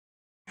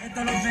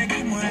Esto lo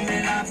seguimos en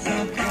el upto.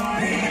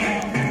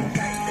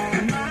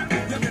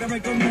 Yo quiero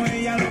ver cómo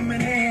ella lo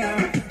menea.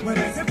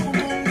 Mueve ese pum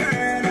pum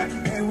girl.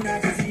 Es una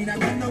asesina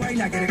cuando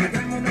baila, quiere que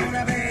todo el mundo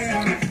la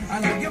vea. I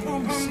like your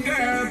pum pum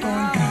girl.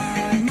 Con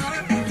calma.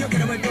 Yo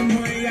quiero ver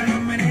cómo ella lo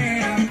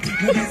menea.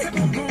 Mueve ese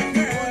pum pum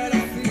girl.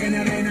 Tiene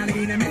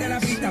adrenalina, mete la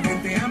pista,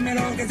 ponteame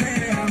lo que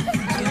sea.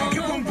 I like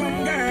your pum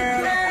pum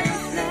girl.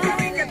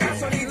 Mami que estás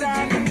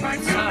solita,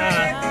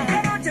 acompáñame.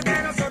 La noche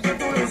de nosotros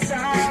tú lo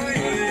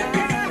sabes.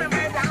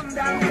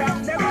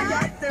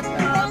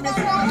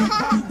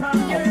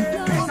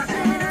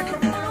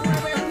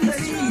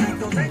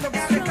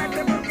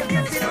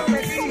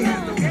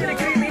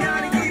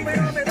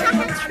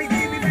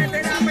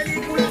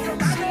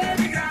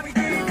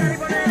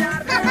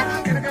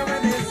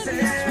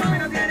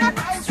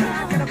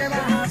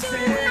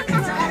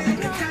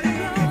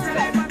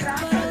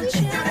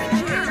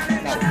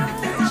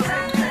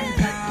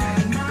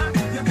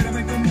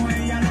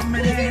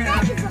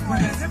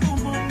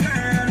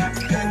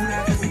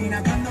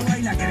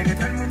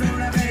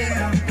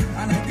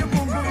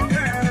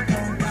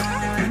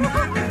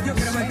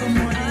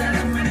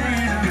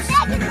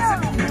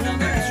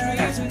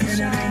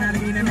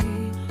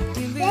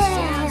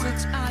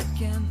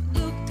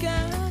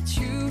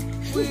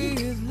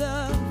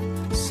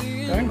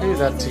 Don't do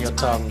that to your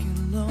tongue.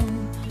 No.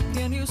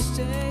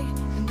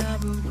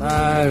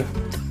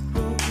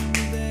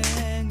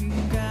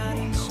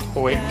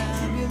 Quick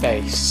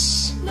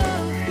bass.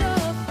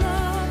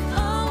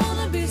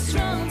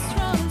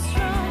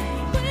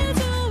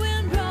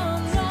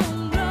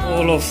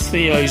 All of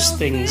Theo's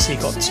things he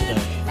got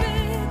today.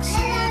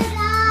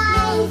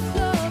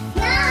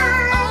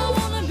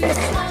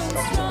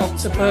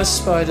 Octopus,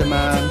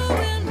 Spider-Man,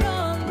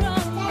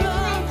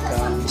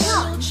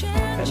 guns,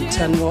 Ben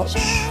 10 watch,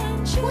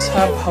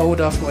 tab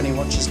holder for when he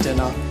watches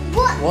dinner.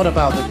 What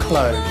about the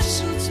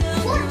clothes?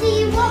 What do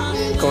you want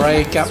me to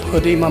Grey Gap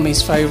hoodie,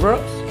 Mummy's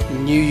favourite.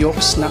 New York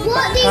snapback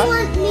What do you hat.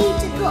 want me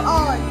to put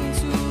on?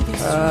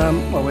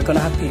 Well, we're gonna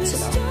have pizza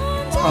now.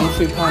 Kung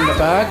Fu Panda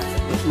bag,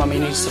 which Mummy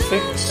needs to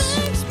fix.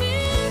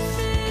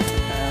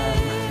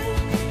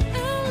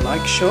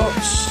 Nike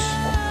shorts,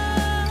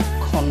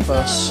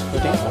 Converse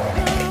hoodie,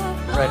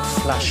 red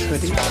flash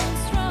hoodie,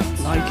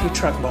 Nike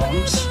track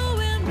bottoms,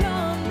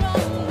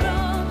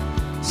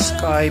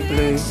 sky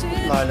blue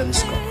Lylan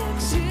Scott,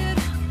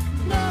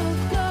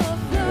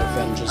 New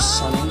Avengers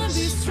sunnies.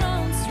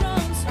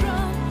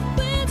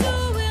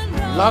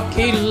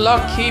 Lucky,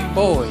 lucky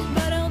boy.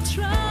 I'm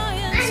so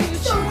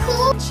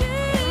cool.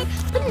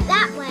 Put it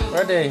that way.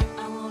 Ready?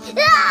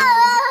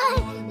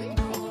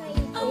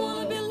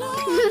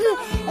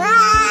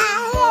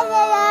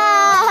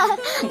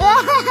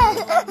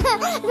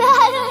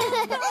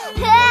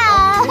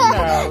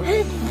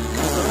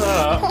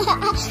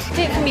 Do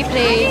it for me,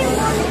 please.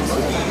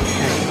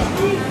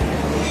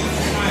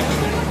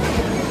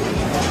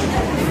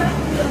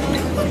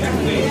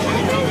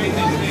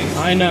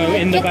 I know,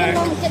 in the back.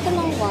 Get the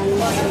long one.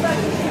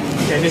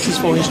 Okay, this is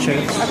for his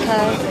chips.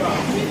 Okay.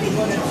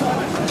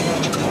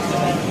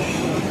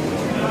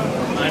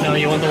 I know,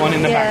 you want the one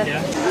in the back,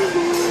 yeah?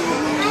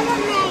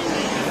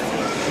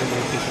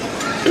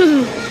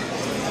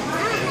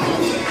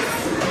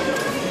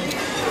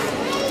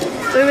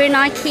 We're in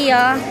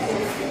IKEA,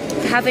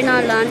 having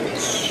our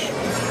lunch,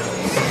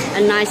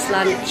 a nice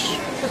lunch.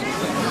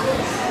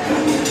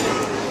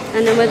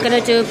 And then we're going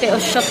to do a bit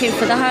of shopping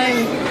for the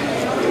home.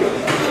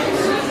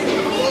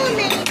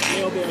 A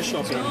little bit of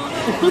shopping.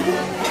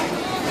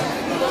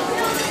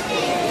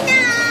 No,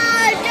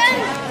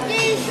 don't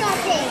do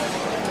shopping.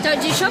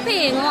 Don't do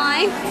shopping,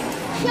 why?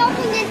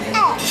 Shopping is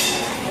F.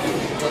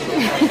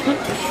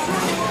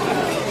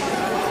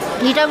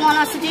 You don't want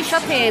us to do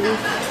shopping? No?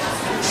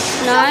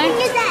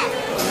 Shopping is F.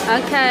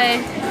 Okay.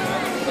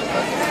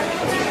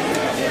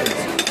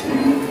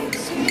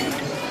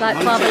 Like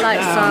Father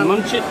likes some.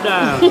 Munch it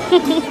down. I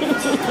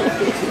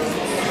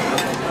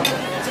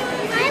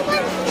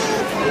want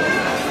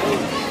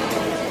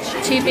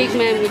to. Two big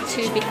men with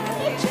two big...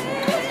 This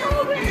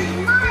whole room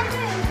is my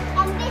room,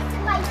 and this is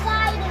my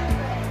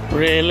dining room.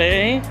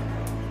 Really?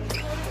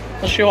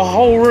 That's your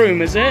whole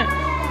room, is it?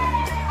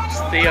 It's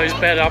Theo's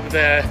bed up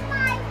there. My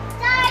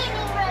dining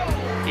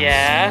room.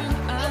 Yeah?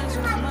 This is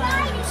my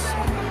dining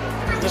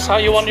room. Is this how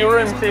you want your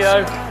room, Theo?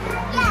 Yeah.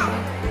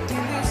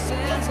 This is my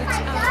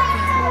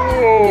dining room. Oh,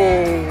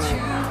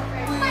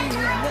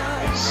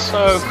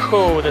 so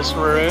cool, this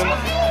room.